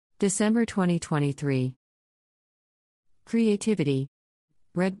December 2023. Creativity.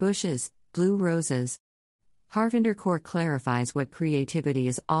 Red bushes, blue roses. Harvinder Kaur clarifies what creativity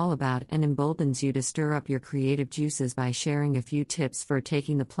is all about and emboldens you to stir up your creative juices by sharing a few tips for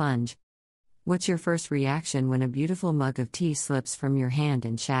taking the plunge. What's your first reaction when a beautiful mug of tea slips from your hand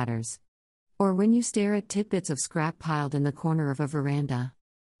and shatters? Or when you stare at titbits of scrap piled in the corner of a veranda?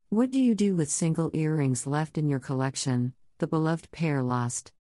 What do you do with single earrings left in your collection, the beloved pair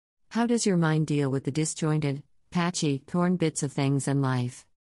lost? How does your mind deal with the disjointed, patchy, torn bits of things in life?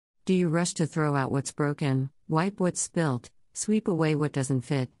 Do you rush to throw out what's broken, wipe what's spilt, sweep away what doesn't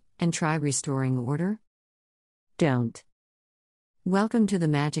fit, and try restoring order? Don't. Welcome to the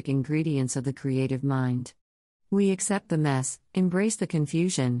magic ingredients of the creative mind. We accept the mess, embrace the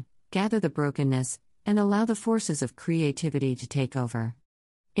confusion, gather the brokenness, and allow the forces of creativity to take over.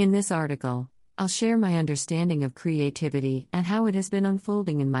 In this article, I'll share my understanding of creativity and how it has been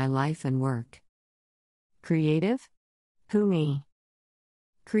unfolding in my life and work. Creative? Who me?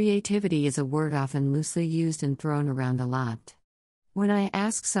 Creativity is a word often loosely used and thrown around a lot. When I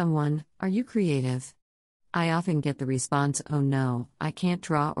ask someone, "Are you creative?" I often get the response, "Oh no, I can't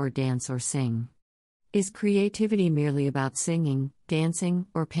draw or dance or sing." Is creativity merely about singing, dancing,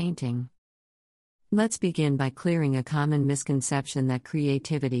 or painting? Let's begin by clearing a common misconception that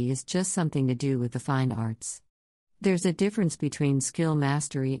creativity is just something to do with the fine arts. There's a difference between skill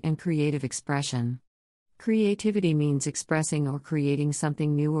mastery and creative expression. Creativity means expressing or creating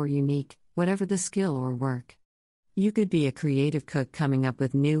something new or unique, whatever the skill or work. You could be a creative cook coming up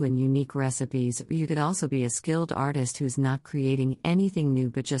with new and unique recipes, or you could also be a skilled artist who's not creating anything new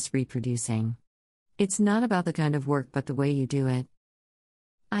but just reproducing. It's not about the kind of work but the way you do it.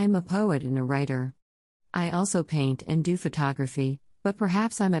 I'm a poet and a writer. I also paint and do photography, but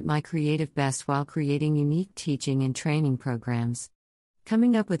perhaps I'm at my creative best while creating unique teaching and training programs.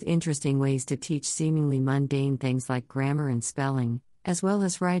 Coming up with interesting ways to teach seemingly mundane things like grammar and spelling, as well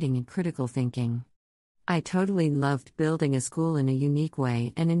as writing and critical thinking. I totally loved building a school in a unique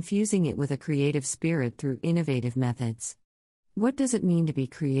way and infusing it with a creative spirit through innovative methods. What does it mean to be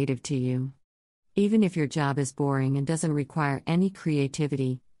creative to you? Even if your job is boring and doesn't require any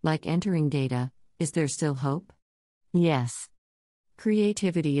creativity, like entering data, is there still hope? Yes.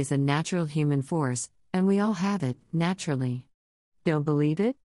 Creativity is a natural human force, and we all have it, naturally. Don't believe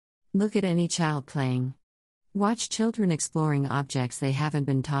it? Look at any child playing. Watch children exploring objects they haven't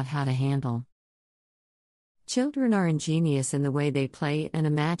been taught how to handle. Children are ingenious in the way they play and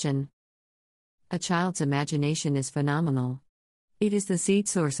imagine. A child's imagination is phenomenal. It is the seed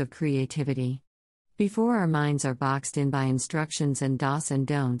source of creativity. Before our minds are boxed in by instructions and dos and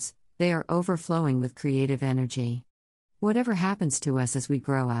don'ts, they are overflowing with creative energy. Whatever happens to us as we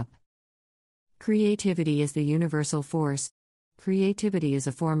grow up. Creativity is the universal force. Creativity is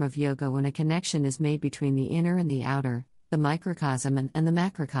a form of yoga when a connection is made between the inner and the outer, the microcosm and the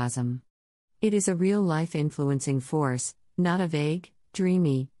macrocosm. It is a real-life influencing force, not a vague,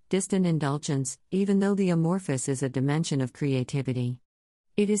 dreamy, distant indulgence, even though the amorphous is a dimension of creativity.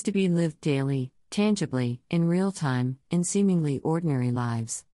 It is to be lived daily, tangibly, in real time, in seemingly ordinary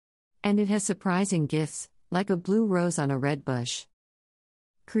lives. And it has surprising gifts, like a blue rose on a red bush.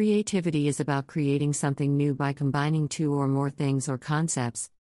 Creativity is about creating something new by combining two or more things or concepts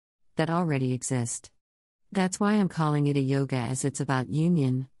that already exist. That's why I'm calling it a yoga, as it's about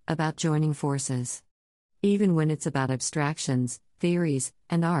union, about joining forces. Even when it's about abstractions, theories,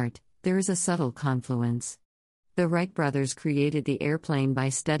 and art, there is a subtle confluence. The Wright brothers created the airplane by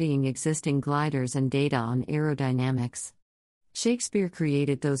studying existing gliders and data on aerodynamics. Shakespeare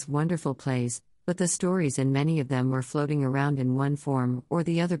created those wonderful plays, but the stories in many of them were floating around in one form or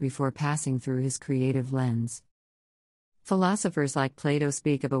the other before passing through his creative lens. Philosophers like Plato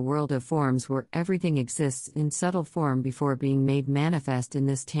speak of a world of forms where everything exists in subtle form before being made manifest in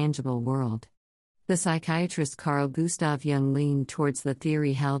this tangible world. The psychiatrist Carl Gustav Jung leaned towards the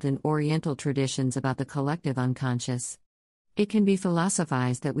theory held in Oriental traditions about the collective unconscious. It can be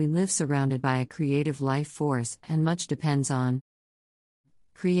philosophized that we live surrounded by a creative life force, and much depends on.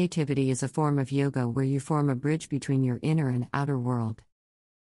 Creativity is a form of yoga where you form a bridge between your inner and outer world.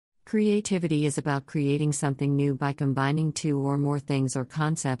 Creativity is about creating something new by combining two or more things or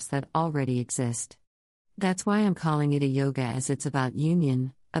concepts that already exist. That's why I'm calling it a yoga, as it's about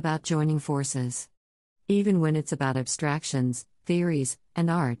union, about joining forces. Even when it's about abstractions, theories, and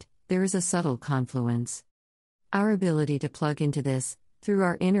art, there is a subtle confluence. Our ability to plug into this, through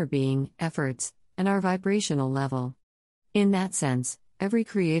our inner being, efforts, and our vibrational level. In that sense, every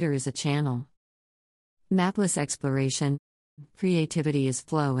creator is a channel. Mapless exploration. Creativity is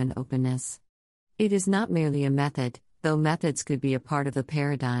flow and openness. It is not merely a method, though methods could be a part of the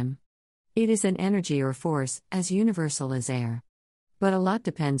paradigm. It is an energy or force, as universal as air. But a lot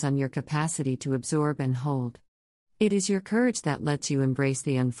depends on your capacity to absorb and hold. It is your courage that lets you embrace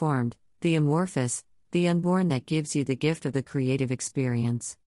the unformed, the amorphous, the unborn that gives you the gift of the creative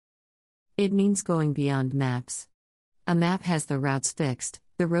experience. It means going beyond maps. A map has the routes fixed,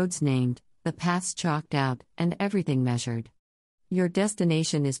 the roads named, the paths chalked out, and everything measured. Your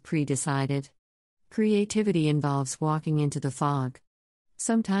destination is pre-decided. Creativity involves walking into the fog.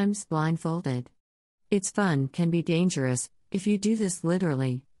 Sometimes blindfolded. It's fun, can be dangerous, if you do this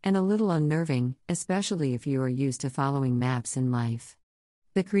literally, and a little unnerving, especially if you are used to following maps in life.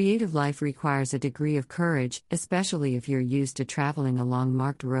 The creative life requires a degree of courage, especially if you're used to traveling along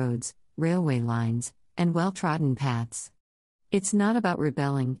marked roads, railway lines, and well-trodden paths. It's not about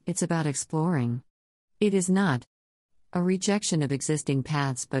rebelling, it's about exploring. It is not a rejection of existing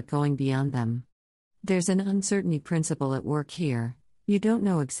paths but going beyond them. There's an uncertainty principle at work here. You don't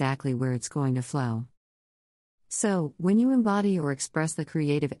know exactly where it's going to flow. So, when you embody or express the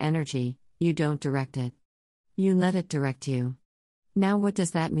creative energy, you don't direct it. You let it direct you. Now, what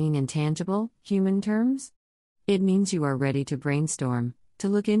does that mean in tangible, human terms? It means you are ready to brainstorm, to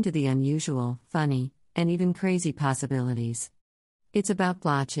look into the unusual, funny, and even crazy possibilities. It's about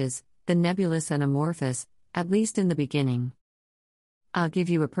blotches, the nebulous and amorphous, at least in the beginning. I'll give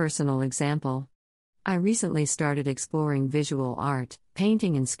you a personal example. I recently started exploring visual art,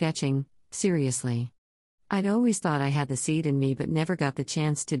 painting and sketching, seriously. I'd always thought I had the seed in me but never got the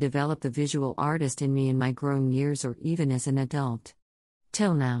chance to develop the visual artist in me in my growing years or even as an adult.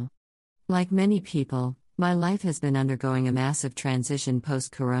 Till now. Like many people, my life has been undergoing a massive transition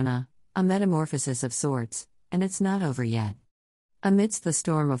post-corona, a metamorphosis of sorts, and it's not over yet. Amidst the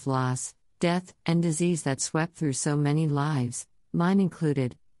storm of loss, death, and disease that swept through so many lives, mine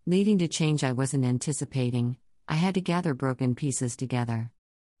included, leading to change I wasn't anticipating, I had to gather broken pieces together.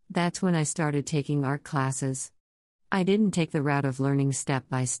 That's when I started taking art classes. I didn't take the route of learning step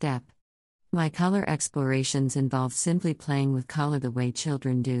by step. My color explorations involved simply playing with color the way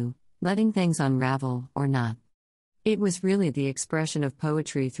children do, letting things unravel or not. It was really the expression of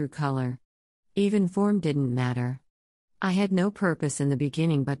poetry through color. Even form didn't matter. I had no purpose in the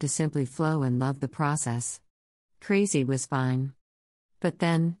beginning but to simply flow and love the process. Crazy was fine. But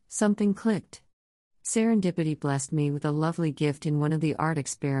then, something clicked. Serendipity blessed me with a lovely gift in one of the art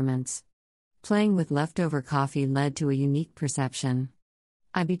experiments. Playing with leftover coffee led to a unique perception.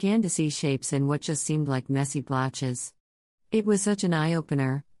 I began to see shapes in what just seemed like messy blotches. It was such an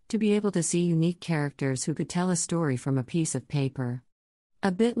eye-opener, to be able to see unique characters who could tell a story from a piece of paper.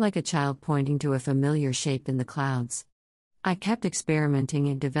 A bit like a child pointing to a familiar shape in the clouds. I kept experimenting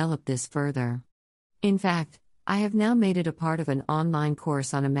and developed this further. In fact, I have now made it a part of an online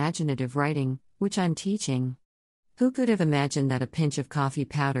course on imaginative writing, which I'm teaching. Who could have imagined that a pinch of coffee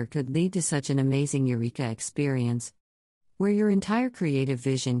powder could lead to such an amazing eureka experience, where your entire creative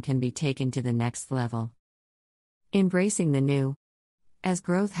vision can be taken to the next level? Embracing the new. As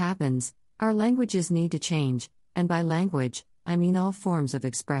growth happens, our languages need to change, and by language, I mean all forms of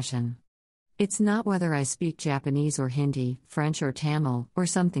expression. It's not whether I speak Japanese or Hindi, French or Tamil, or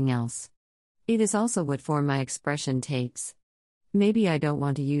something else. It is also what form my expression takes. Maybe I don't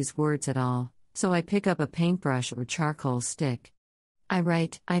want to use words at all, so I pick up a paintbrush or charcoal stick. I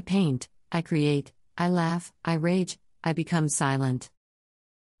write, I paint, I create, I laugh, I rage, I become silent.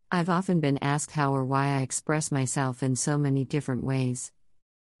 I've often been asked how or why I express myself in so many different ways.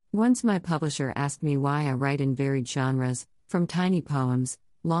 Once my publisher asked me why I write in varied genres, from tiny poems,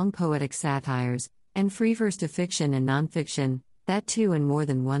 long poetic satires, and free verse to fiction and nonfiction, that too in more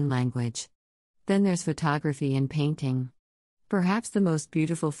than one language. Then there's photography and painting. Perhaps the most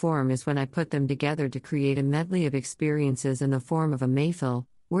beautiful form is when I put them together to create a medley of experiences in the form of a mayful,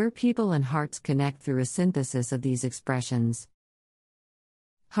 where people and hearts connect through a synthesis of these expressions.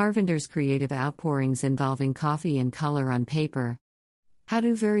 Harvinder's creative outpourings involving coffee and color on paper. How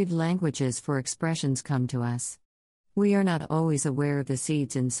do varied languages for expressions come to us? We are not always aware of the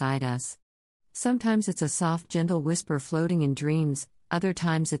seeds inside us. Sometimes it's a soft, gentle whisper floating in dreams, other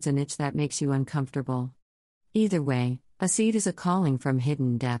times it's an itch that makes you uncomfortable. Either way, a seed is a calling from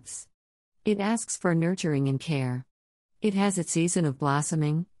hidden depths. It asks for nurturing and care. It has its season of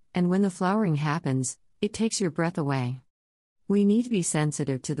blossoming, and when the flowering happens, it takes your breath away. We need to be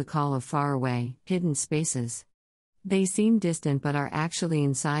sensitive to the call of faraway, hidden spaces. They seem distant but are actually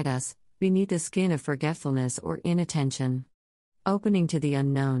inside us, beneath the skin of forgetfulness or inattention. Opening to the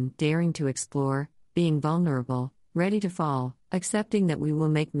unknown, daring to explore, being vulnerable, ready to fall, accepting that we will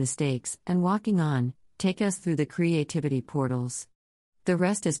make mistakes, and walking on, take us through the creativity portals. The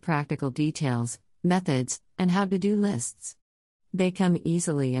rest is practical details, methods, and how to-do lists. They come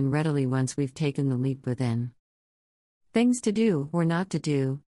easily and readily once we've taken the leap within. Things to do or not to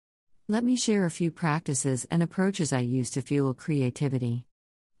do. Let me share a few practices and approaches I use to fuel creativity.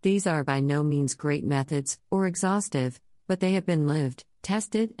 These are by no means great methods or exhaustive, but they have been lived,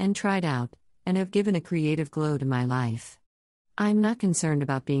 tested, and tried out, and have given a creative glow to my life. I'm not concerned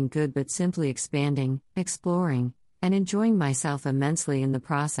about being good but simply expanding, exploring, and enjoying myself immensely in the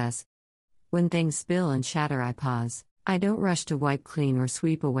process. When things spill and shatter, I pause. I don't rush to wipe clean or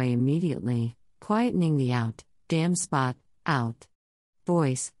sweep away immediately, quietening the damn spot, out.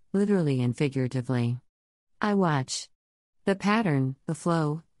 Voice, literally and figuratively. I watch. The pattern, the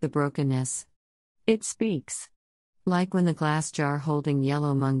flow, the brokenness. It speaks. Like when the glass jar holding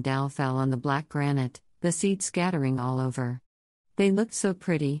yellow mung dal fell on the black granite, the seeds scattering all over. They looked so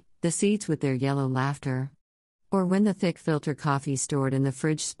pretty, the seeds with their yellow laughter. Or when the thick filter coffee stored in the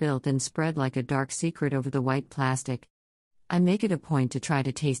fridge spilt and spread like a dark secret over the white plastic. I make it a point to try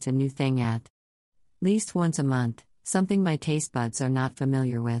to taste a new thing at least once a month, something my taste buds are not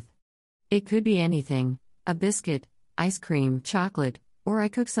familiar with. It could be anything, a biscuit, ice cream, chocolate, or I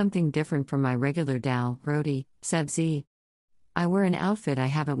cook something different from my regular dal, roti, sabzi. I wear an outfit I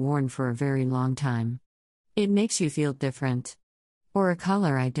haven't worn for a very long time. It makes you feel different. Or a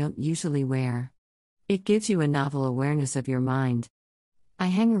color I don't usually wear. It gives you a novel awareness of your mind. I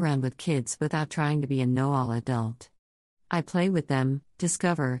hang around with kids without trying to be a know-all adult. I play with them,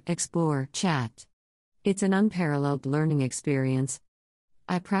 discover, explore, chat. It's an unparalleled learning experience.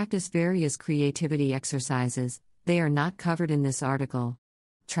 I practice various creativity exercises, they are not covered in this article.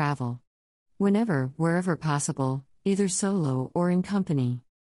 Travel. Whenever, wherever possible, either solo or in company.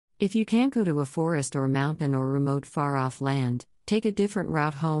 If you can't go to a forest or mountain or remote far-off land, take a different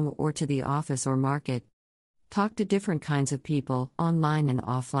route home or to the office or market. Talk to different kinds of people, online and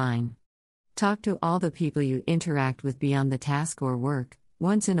offline. Talk to all the people you interact with beyond the task or work,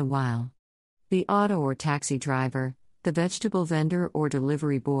 once in a while. The auto or taxi driver, the vegetable vendor or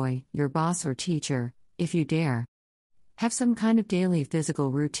delivery boy, your boss or teacher, if you dare. Have some kind of daily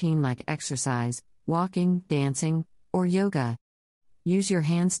physical routine like exercise, walking, dancing, or yoga. Use your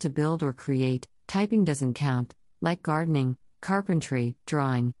hands to build or create, typing doesn't count, like gardening, carpentry,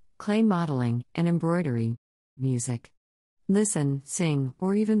 drawing, clay modeling, and embroidery. Music. Listen, sing,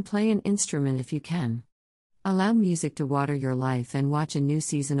 or even play an instrument if you can. Allow music to water your life and watch a new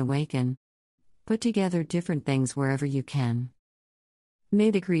season awaken. Put together different things wherever you can. May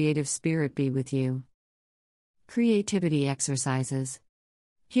the creative spirit be with you. Creativity exercises.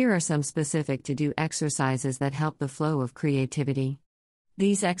 Here are some specific to-do exercises that help the flow of creativity.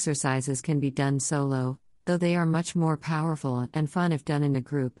 These exercises can be done solo, though they are much more powerful and fun if done in a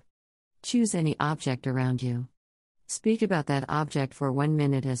group. Choose any object around you. Speak about that object for 1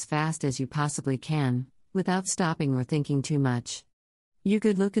 minute as fast as you possibly can, without stopping or thinking too much. You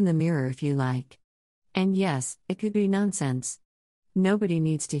could look in the mirror if you like. And yes, it could be nonsense. Nobody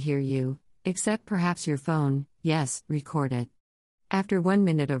needs to hear you, except perhaps your phone. Yes, record it. After 1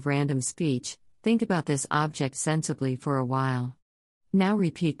 minute of random speech, think about this object sensibly for a while. Now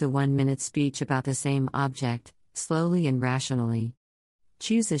repeat the 1 minute speech about the same object, slowly and rationally.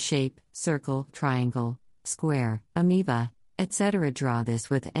 Choose a shape, circle, triangle, square, amoeba, etc. Draw this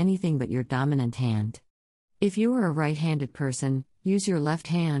with anything but your dominant hand. If you are a right-handed person, use your left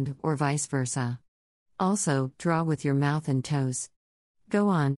hand or vice versa. Also, draw with your mouth and toes. Go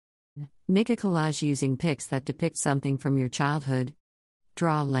on. Make a collage using pics that depict something from your childhood.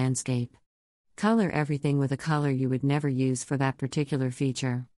 Draw a landscape. Color everything with a color you would never use for that particular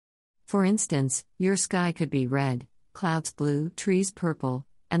feature. For instance, your sky could be red, clouds blue, trees purple,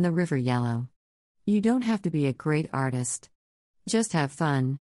 and the river yellow. You don't have to be a great artist. Just have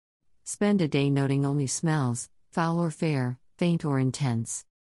fun. Spend a day noting only smells, foul or fair, faint or intense.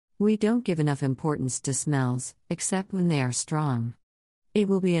 We don't give enough importance to smells, except when they are strong. It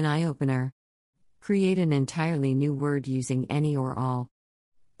will be an eye-opener. Create an entirely new word using any or all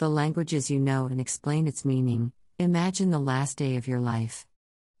the languages you know and explain its meaning. Imagine the last day of your life.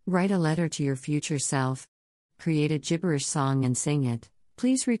 Write a letter to your future self. Create a gibberish song and sing it.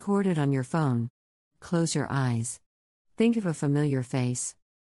 Please record it on your phone. Close your eyes. Think of a familiar face.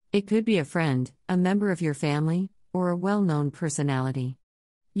 It could be a friend, a member of your family, or a well-known personality.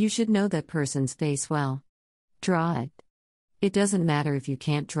 You should know that person's face well. Draw it. It doesn't matter if you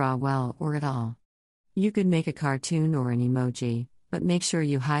can't draw well or at all. You could make a cartoon or an emoji, but make sure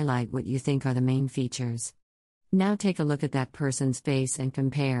you highlight what you think are the main features. Now take a look at that person's face and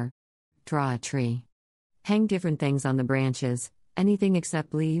compare. Draw a tree. Hang different things on the branches, anything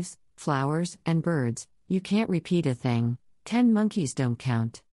except leaves, flowers, and birds. You can't repeat a thing. 10 monkeys don't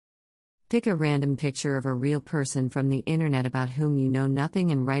count. Pick a random picture of a real person from the internet about whom you know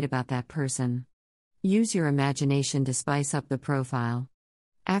nothing and write about that person. Use your imagination to spice up the profile.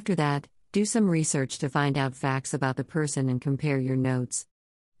 After that, do some research to find out facts about the person and compare your notes.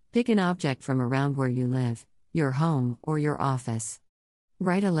 Pick an object from around where you live, your home, or your office.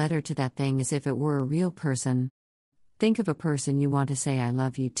 Write a letter to that thing as if it were a real person. Think of a person you want to say I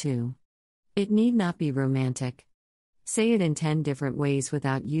love you to. It need not be romantic. Say it in 10 different ways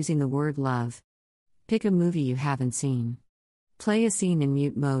without using the word love. Pick a movie you haven't seen. Play a scene in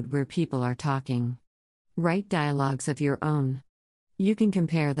mute mode where people are talking. Write dialogues of your own. You can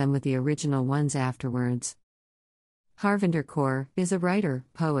compare them with the original ones afterwards. Harvinder Kaur is a writer,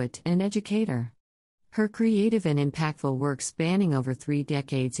 poet, and educator. Her creative and impactful work spanning over 3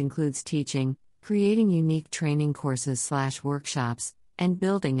 decades includes teaching, creating unique training courses/workshops, and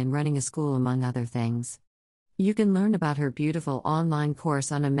building and running a school, among other things. You can learn about her beautiful online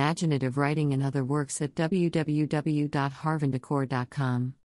course on imaginative writing and other works at www.harvinderkaur.com.